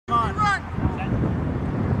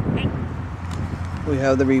We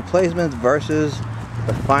have the replacements versus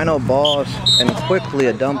the final boss and quickly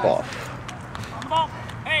a dump off.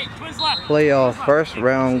 Playoff first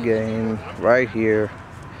round game right here.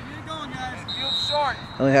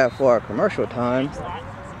 Only have for our commercial time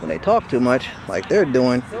when they talk too much like they're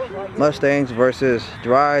doing. Mustangs versus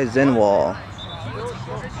Dry Zenwall.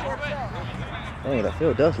 Dang, the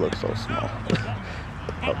field does look so small.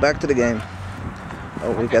 Oh, back to the game.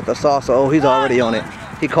 Oh, we got the salsa. Oh, he's already on it.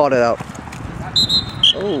 He called it out.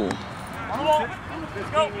 Oh.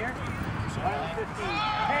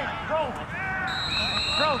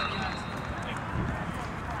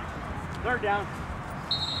 Third down.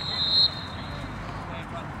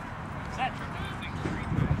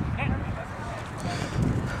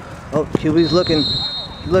 Oh, QB's looking.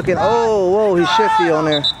 Oh, whoa, he's shifty on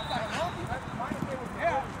there.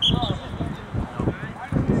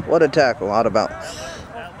 What a tackle, out of bounds.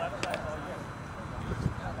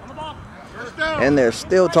 And they're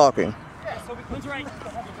still talking.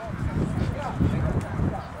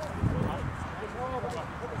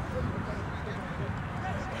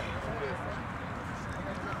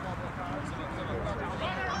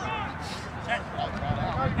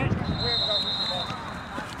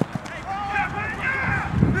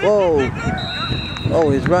 Whoa. Oh,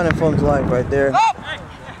 he's running for his life right there.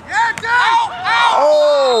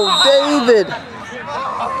 Oh, David.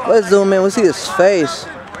 Let's zoom in. We'll see his face.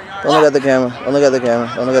 Don't look at the camera. Don't look at the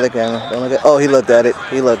camera. Don't look at the camera. Don't look at. Oh, he looked at it.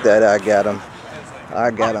 He looked at it. I got him.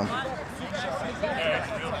 I got him.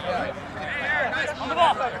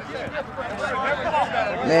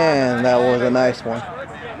 Man, that was a nice one.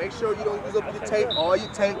 Make sure you don't use up your tape, all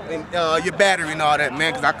your tape, and your battery and all that,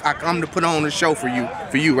 man, because I come to put on the show for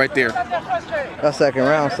you right there. That's second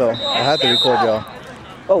round, so I had to record y'all.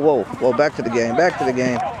 Oh, whoa, whoa, back to the game, back to the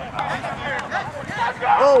game.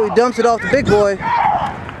 Oh, he dumps it off the big boy.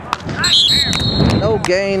 No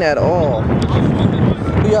gain at all.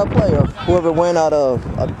 Who y'all play? Or whoever went out of,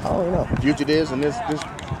 I don't know. Fugitives and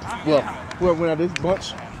well, whoever went out of this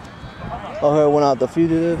bunch. Oh, whoever went out the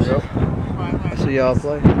Fugitives? Yep. I see y'all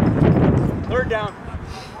play. Third down.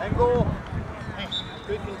 And goal.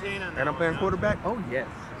 Good contain on that. And I'm playing quarterback? Oh, yes.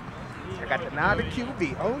 I got the nod to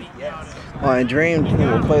QB. Oh, yes. Oh, and Dream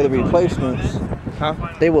will play the replacements. Huh?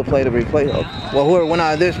 They will play the replacements. Well, whoever went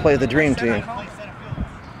out of this plays the Dream team.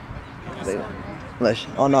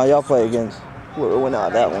 Oh, no, y'all play against whoever went out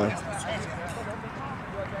of that one.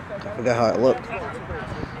 I forgot how it looked.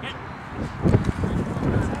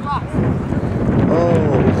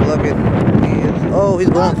 Oh, he's looking. Oh, he's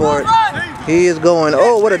going for it. He is going.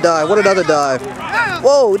 Oh, what a dive. What another dive.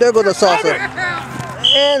 Whoa, there goes the salsa.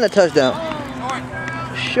 And the touchdown.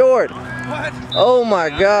 Short. Oh my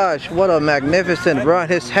gosh, what a magnificent run.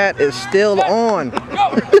 His hat is still on.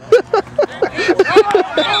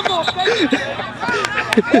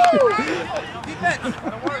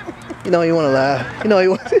 You know you want to laugh. You know you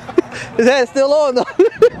want his hat's still on though. You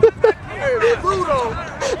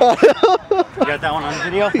got that one on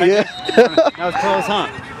video? Yeah. That was close, huh?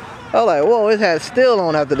 I was like, whoa, his hat's still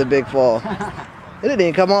on after the big fall. It didn't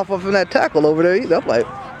even come off from that tackle over there either. I'm like,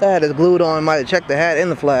 that hat is glued on. Might have checked the hat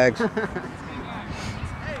and the flags.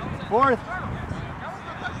 Fourth.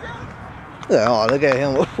 Oh, look at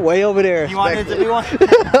him way over there. You want it to be one?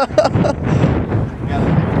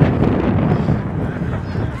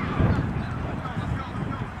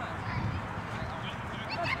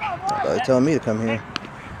 They're telling me to come here.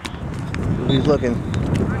 He's looking.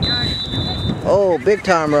 Oh, big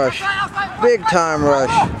time rush. Big time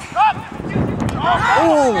rush.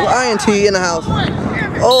 Oh, INT in the house.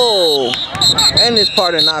 Oh, and his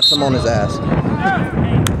partner knocks him on his ass.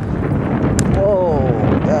 Oh,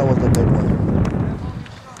 that was a big one.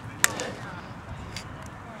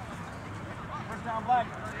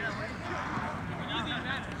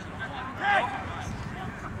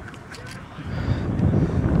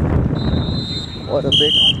 What a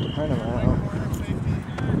big turnaround.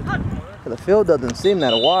 The field doesn't seem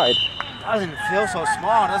that wide. Doesn't feel so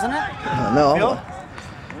small, doesn't it? No.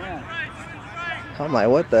 I'm like,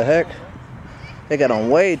 what the heck? They got on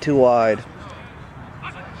way too wide.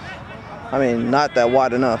 I mean, not that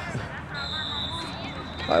wide enough.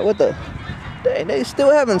 All right, what the? Dang, they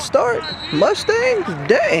still haven't started. Mustangs?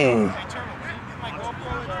 Dang.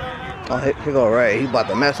 Oh, here go Ray. He about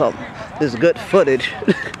to mess up this good footage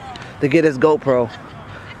to get his GoPro.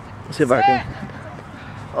 Let's see if I can.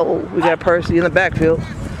 Oh, we got Percy in the backfield.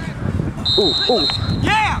 Ooh, ooh.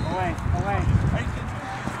 Yeah! Away.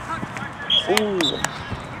 Ooh.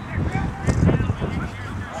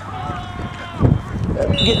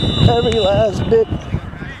 Get every last bit.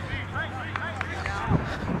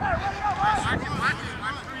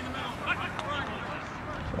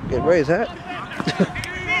 Get Ray's hat.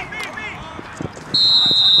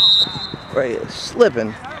 Ray is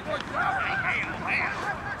slipping.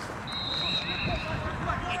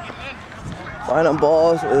 Finding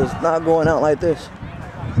balls is not going out like this.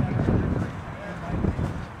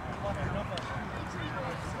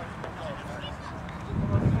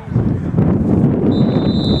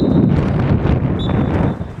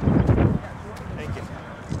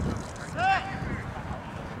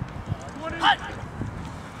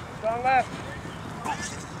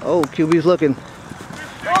 Oh, QB's looking.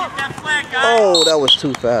 Oh, that was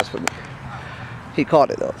too fast for me. He caught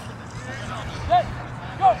it though.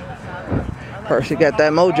 Percy got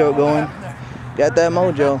that mojo going. Got that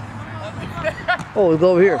mojo. Oh, he's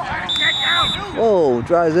over here. Oh,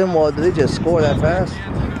 drives in wall. Did they just score that fast?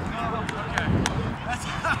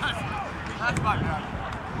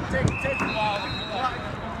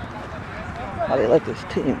 How do they let this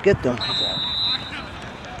team get them?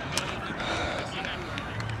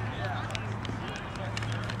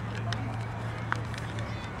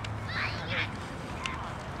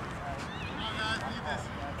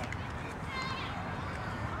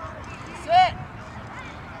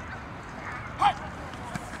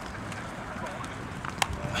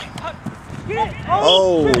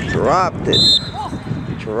 Oh, dropped it.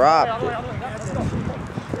 Dropped it.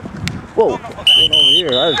 Whoa, going over here.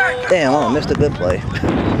 Damn, I missed a good play.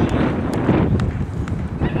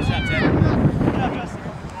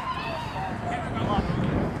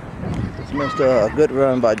 Just missed a good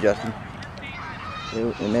run by Justin.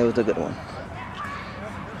 And it was a good one.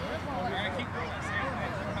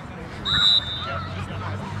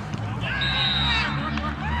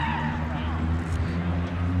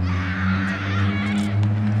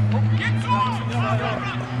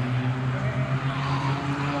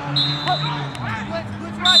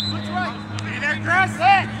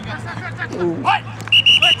 Ooh.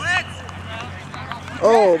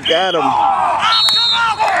 Oh, got him.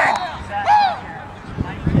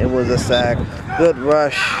 It was a sack. Good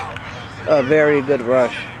rush. A very good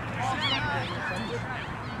rush.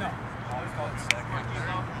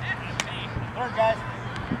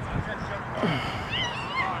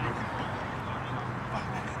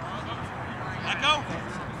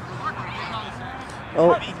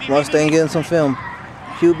 Oh, Mustang getting some film.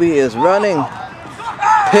 QB is running.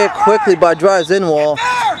 Pick quickly by drives in wall.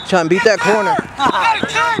 Trying to beat that corner.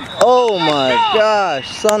 Oh my gosh,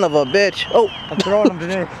 son of a bitch. Oh, I'm throwing him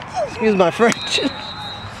today. Excuse my French.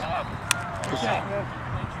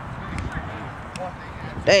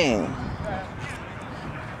 Dang.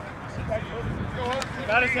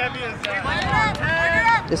 Not as heavy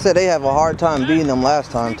as They said they have a hard time beating them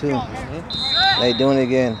last time too. They doing it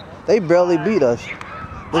again. They barely beat us.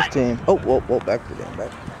 This team. Oh, whoa, back to them.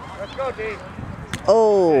 Back. Let's go, D.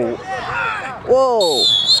 Oh. Whoa.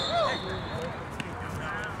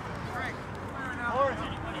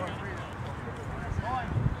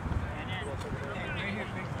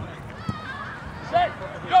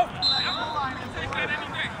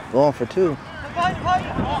 Going for two.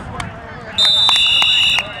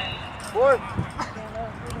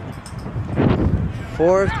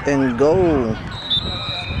 Fourth and goal.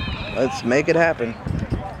 Let's make it happen.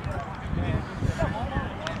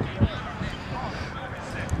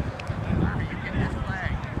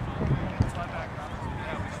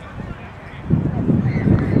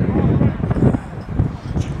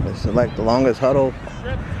 This is like the longest huddle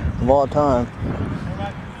of all time.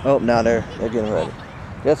 Oh, now they're getting ready.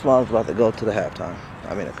 Guess Mom's about to go to the halftime.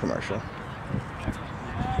 I mean a commercial.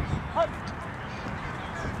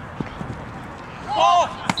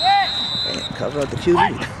 And cover up the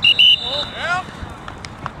QB.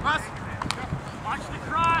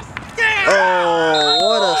 Oh,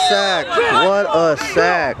 what a sack. What a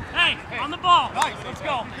sack. Hey, on the ball. Nice, let's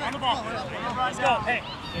go. On the ball. Let's go. Hey.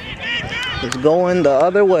 It's going the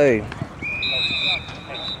other way.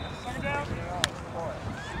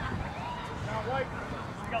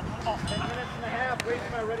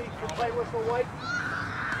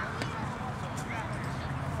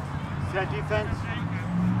 Set defense.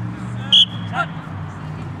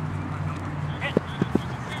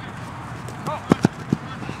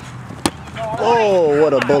 Oh,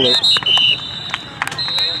 what a bullet.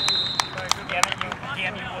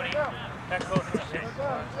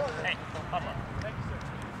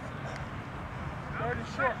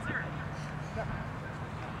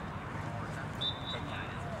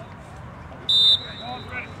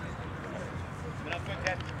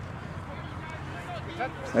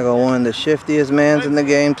 I got one of the shiftiest mans in the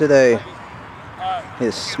game today.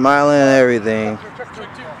 He's smiling and everything.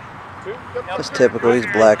 It's typical, he's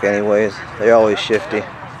black anyways. They're always shifty.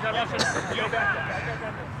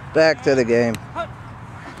 Back to the game.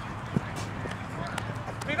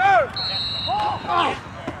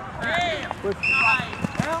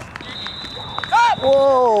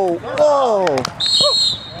 Whoa, whoa.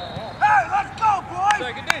 Hey, let's go, boys!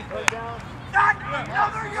 Second D. Back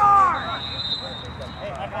another yard!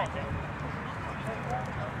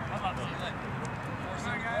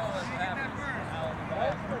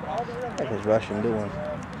 What is Russian doing?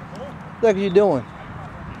 What are you doing?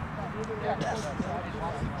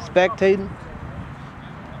 Spectating?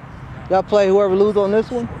 Y'all play whoever lose on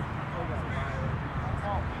this one?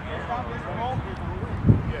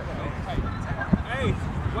 Hey,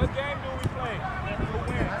 what game do we play? Who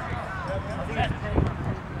wins?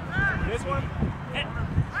 This one?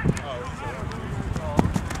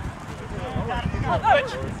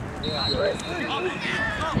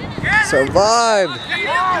 Survived.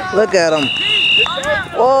 Look at him.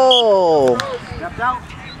 Whoa. Stepped out.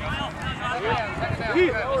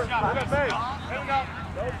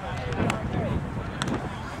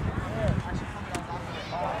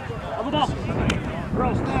 On the ball.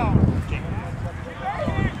 Gross down.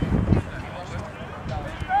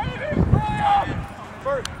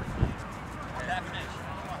 First.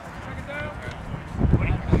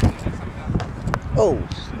 Oh,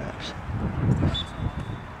 snaps.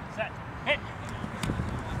 Set. Hit.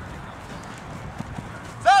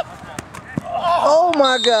 Up. Oh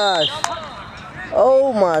my gosh.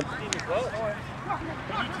 Oh my.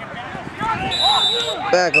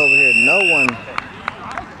 Back over here. No one.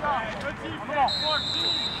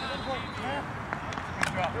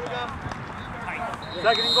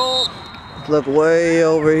 Second and goal. Look way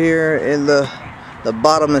over here in the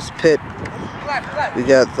bottomless pit. We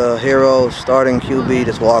got the hero starting QB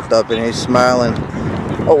just walked up and he's smiling.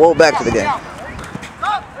 Oh, back to the game.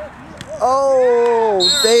 Oh,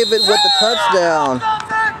 David with the touchdown.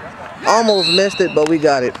 Almost missed it, but we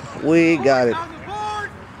got it. We got it.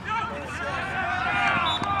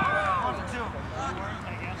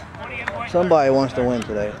 Somebody wants to win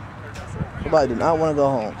today. Somebody do not want to go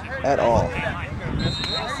home at all.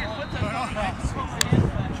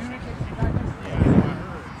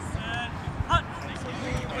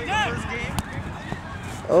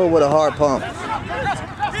 Oh, what a hard pump.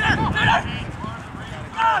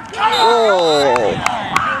 Oh,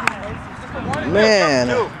 man.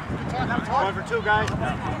 1 for 2, guys.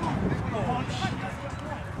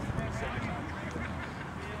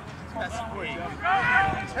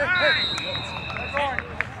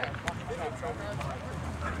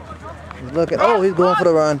 He's looking. Oh, he's going for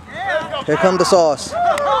the run. Here comes the sauce.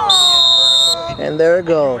 And there it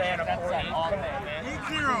goes.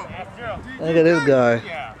 Look at this guy.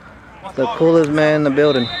 The coolest man in the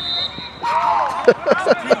building.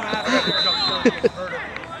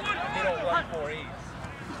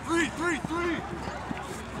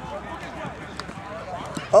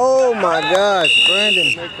 Oh my gosh, Brandon.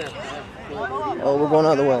 Oh, we're going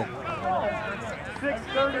the other way.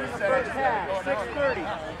 6:30 in the first half. 6:30.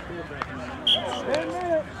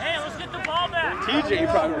 Hey, let's get the ball back. TJ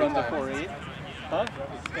probably runs a 4.8. Huh?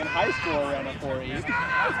 In high school, I ran a 4.8.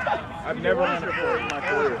 I've never run a 4.8 in my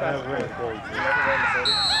career. I've never ran a 4.8. You never ran a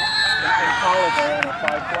 40? In college, I ran a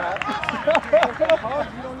 5 flat.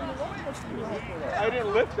 I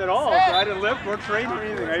didn't lift at all. So I didn't lift or train or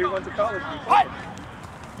anything. I went to college.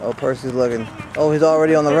 Oh, Percy's looking. Oh, he's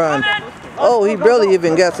already on the run. Oh, he barely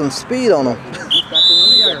even got some speed on him.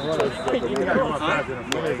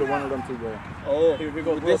 One of them two go. Oh, here we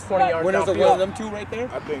go. This 20 yards. When is the one of them two right there?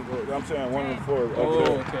 I think I'm saying 1 and 4. Oh,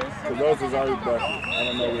 okay. Because those is already back. I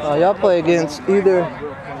don't know. Y'all play against either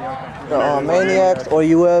the Maniacs or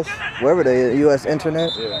US, wherever they US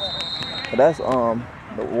Internet. Yeah. But that's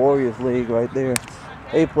the Warriors League right there.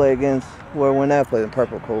 They play against when that played in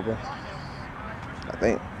Purple Cobra, I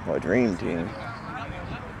think, or Dream Team.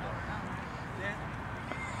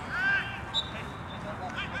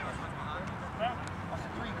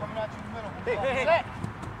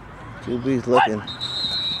 QB's looking.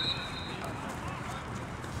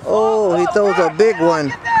 Oh, he throws a big one.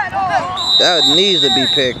 That needs to be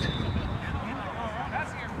picked.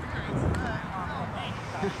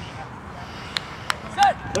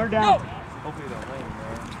 Third down.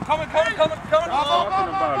 Coming.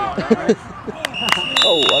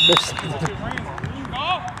 Oh, I missed.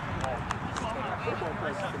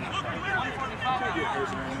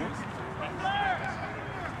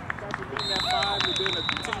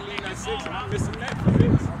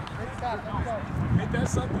 Ain't that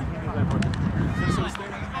something?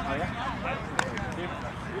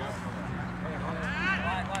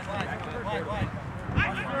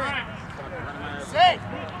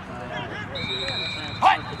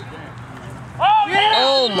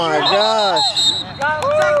 Oh my gosh.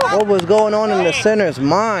 What was going on in the center's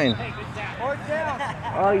mind?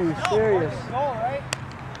 Are you serious?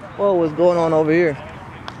 What was going on over here?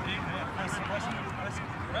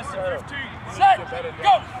 Set,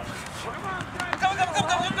 go!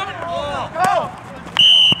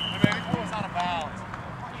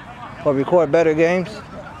 Or record better games?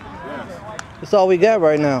 That's all we got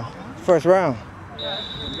right now. First round.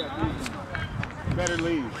 Better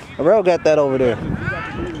leave. Rel got that over there.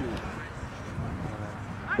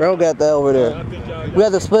 Rel got that over there. We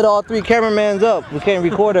have to split all 3 cameramans up. We can't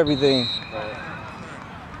record everything.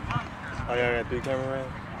 Oh, yeah, I got 3 cameras.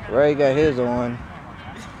 Ray got his on.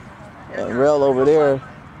 And Rel over there,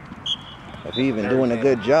 if he even doing a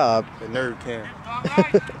good job. The nerd cam.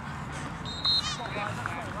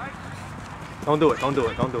 Don't do it, don't do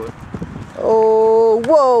it, don't do it. Oh,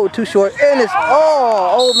 whoa, too short. And it's,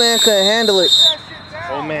 oh, old man couldn't handle it.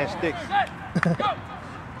 Old man sticks.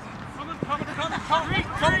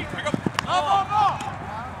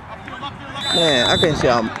 Man, I can't see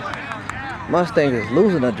how Mustang is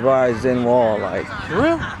losing a dry Zen wall. Like, For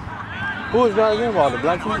real? Who is dry Zen wall? The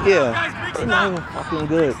black team? yeah, they're not even fucking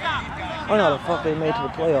good. I don't know how the fuck they made it to the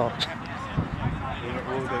playoffs.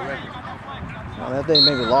 What was their record? That thing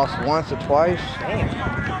maybe lost once or twice. Damn.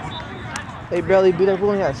 They barely beat us. We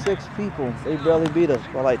only had 6 people. They barely beat us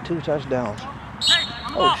by like 2 touchdowns.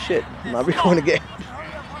 Oh shit! I'm not recording the game.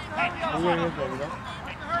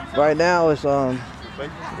 Right now it's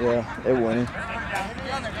yeah, they're winning.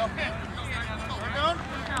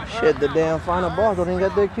 Shit, the damn final boss don't even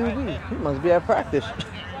got their QB. He must be at practice.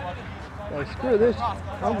 Like, screw this.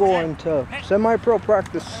 I'm going to semi-pro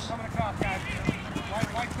practice.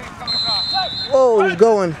 Oh, he's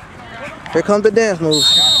going. Here comes the dance move.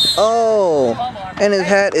 Oh, and his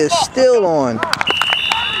hat is still on.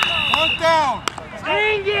 One down.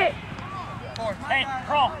 Dang it! Hey,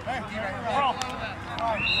 crawl. Crawl.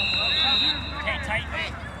 Okay, tight.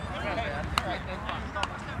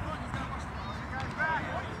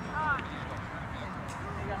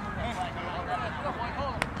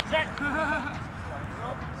 Set.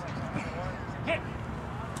 Hit.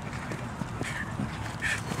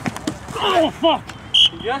 Oh, fuck.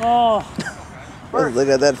 Oh. Look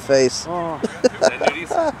at that face. Oh.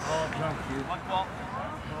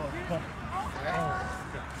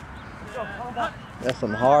 That's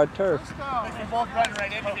some hard turf. It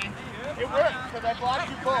worked because I blocked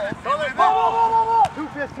you both.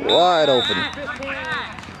 215. Wide open.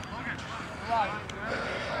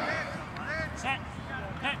 Set.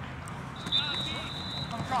 Hit.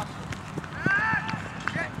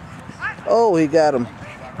 Oh, he got him.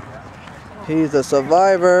 He's a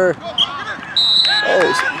survivor.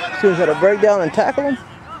 Oh, students had to break down and tackle him.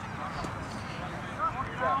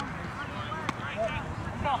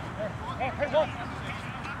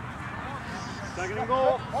 Second and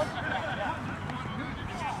goal.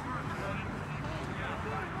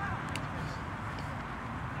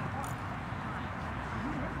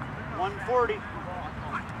 $140.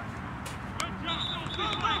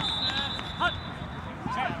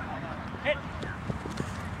 Hit.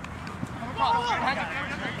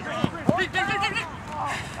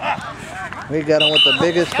 We got him with the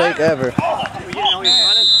biggest fake ever. I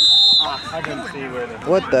couldn't see where the...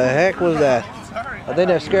 What the heck was that? I think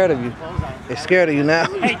they're scared of you. They're scared of you now.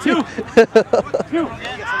 Hey, 2. 2.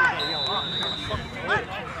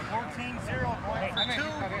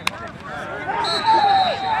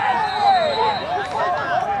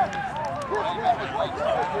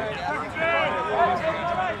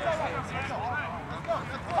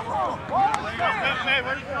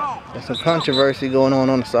 There's some controversy going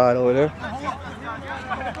on the side over there.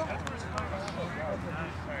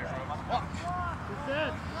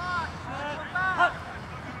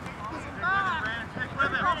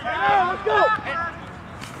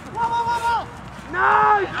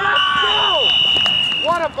 Nice! Let's go!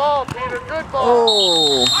 What a ball, Peter. Good ball.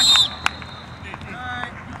 Oh.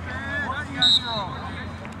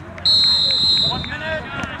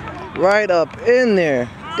 Right up in there,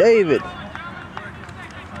 David.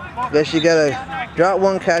 Guess you gotta drop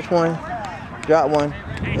one, catch one, drop one,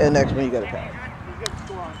 and the next one you gotta catch.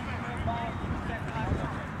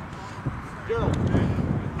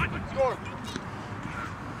 Score.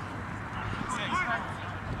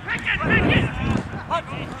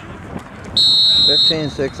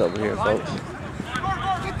 15-6 over here, folks.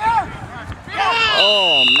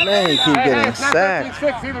 Oh man, he keep getting sacked.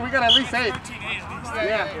 15-6 either. We got at least 8.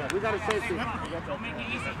 Yeah, we got a safety.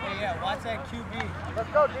 Watch that QB. Let's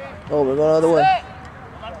go, D. Oh, we're going the other way.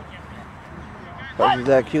 Versus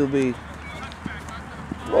that QB.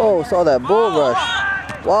 Whoa, saw that bull rush.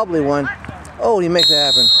 Wobbly one. Oh, he makes it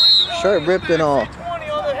happen. Shirt ripped and all. 20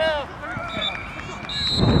 on the half.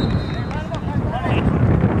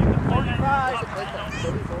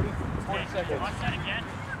 40 seconds. Watch that again.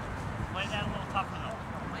 Play that a little tougher though.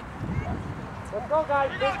 Let's go,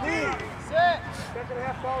 guys. Big team. Sit. Second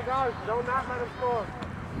half ball, guys. Do not let them score.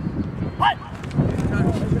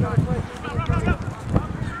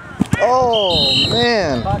 Oh,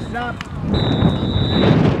 man. That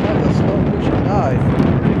was a slow pushing dive.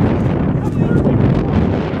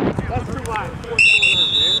 That's too wide.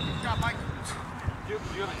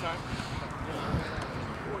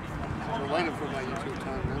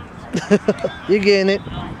 You're getting it.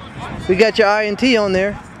 We got your INT on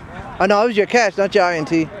there. Oh, no, it was your catch, not your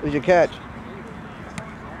INT. It was your catch.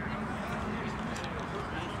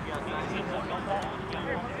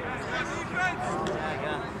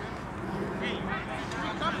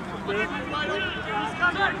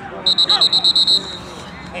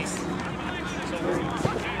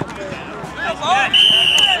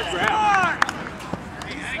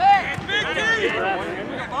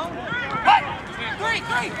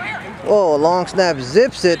 Whoa, a long snap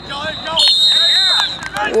zips it.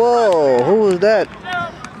 Whoa, who was that?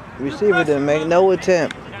 Receiver didn't make no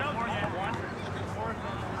attempt. Big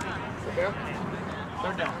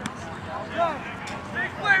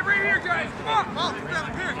play right here, guys. Come on. Come on.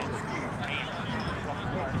 Here.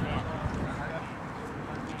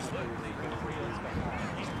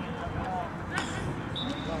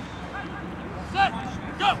 Set.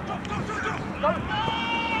 Go. Go. Go. Go.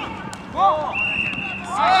 Go.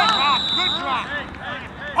 Good drop.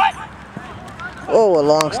 What? Oh, a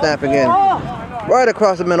long snap again. Right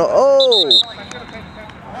across the middle. Oh!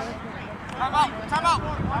 Time out. Time out.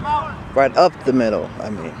 Time out. Right up the middle, I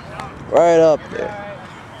mean. Right up there.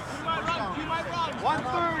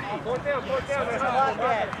 130. Fourth down. That's a lot,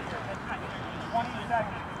 Dad. 20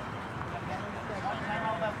 seconds.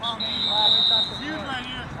 Huge right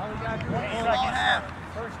here.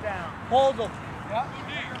 First down. Hold them.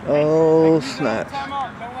 Oh, snap. Time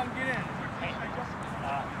out. Don't let them get in.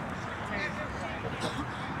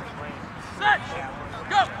 Set.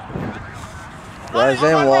 Go. Guys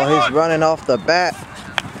in while he's running off the bat.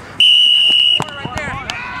 Right there.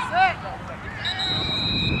 Set.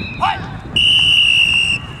 What?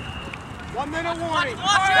 1 minute warning.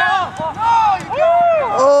 Watch out. No, you got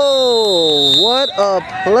it. Oh, what a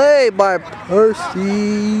play by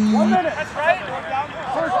Percy. 1 minute. That's right.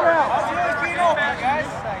 First down. Guys.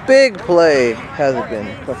 Big play has been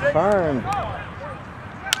confirmed. When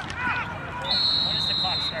does the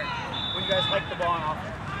clock start? When you guys hike the ball off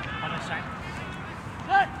on the side.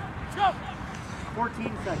 Set. Go.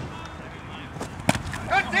 14 seconds.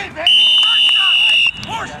 Good team, baby.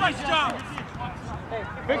 Horse, nice job.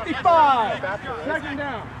 55. Second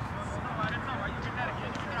down.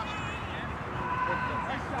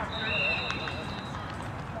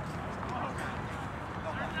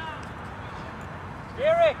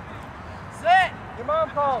 Eric, sit. Your mom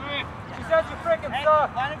called. She said you freaking Hey,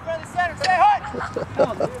 suck. line in front of the center. Stay hot.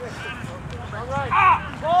 All right.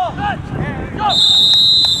 Ball. Go.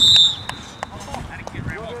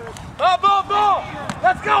 Ball.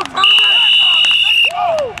 Let's go, Thomas.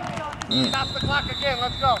 Stop the clock again.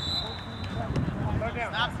 Let's go.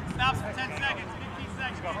 Stops for 10 seconds. 15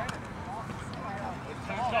 seconds. Go.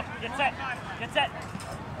 Get set. Get set.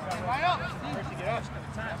 Line up.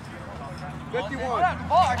 51.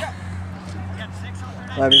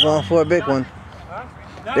 Might be going for a big one.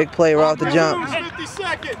 Big play right off the jump. 50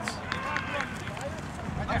 seconds.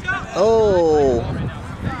 Oh. Run.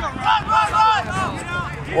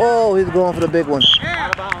 Whoa, he's going for the big one.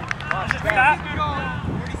 Out of bounds. Stop.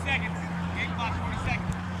 40 seconds. Game clock, 40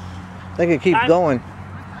 seconds. They can keep going.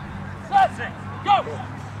 Go.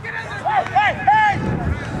 Get in there. Hey.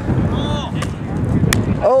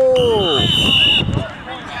 Oh.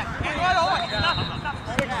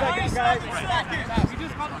 6 seconds, guys.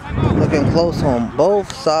 Looking close on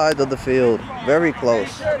both sides of the field. Very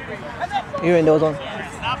close. You ain't those on?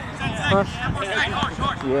 Huh?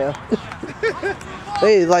 Yeah.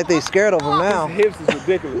 they scared of him now. His hips is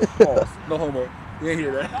ridiculous. Pause. No homo. You ain't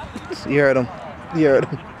hear that. You heard him. You heard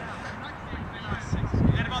him.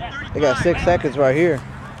 They got 6 seconds right here.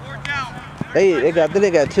 They got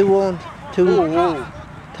two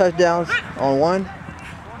touchdowns on one.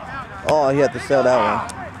 Oh, he had to sell that one.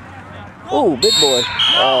 Oh, big boy.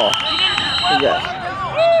 Oh, he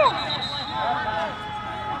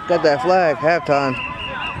got that flag, halftime.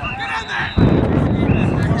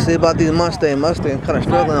 See about these Mustangs. Mustangs kind of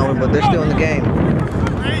struggling on it, but they're still in the game.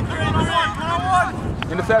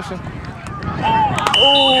 Interception.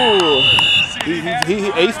 Oh,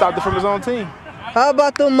 He stopped it from his own team. How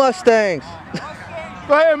about the Mustangs?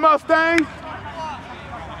 Go ahead, Mustang.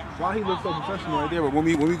 Why he looks so professional right there, but when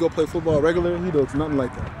we go play football regular, he looks nothing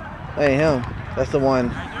like that. That ain't him. That's the one.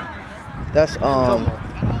 That's Tell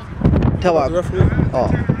Tell about the referee.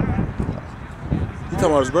 Oh. You talking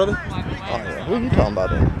about his brother? Oh yeah. Who you talking about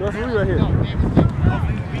then? The referee right here.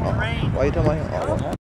 Oh. Why you talking about him? Oh,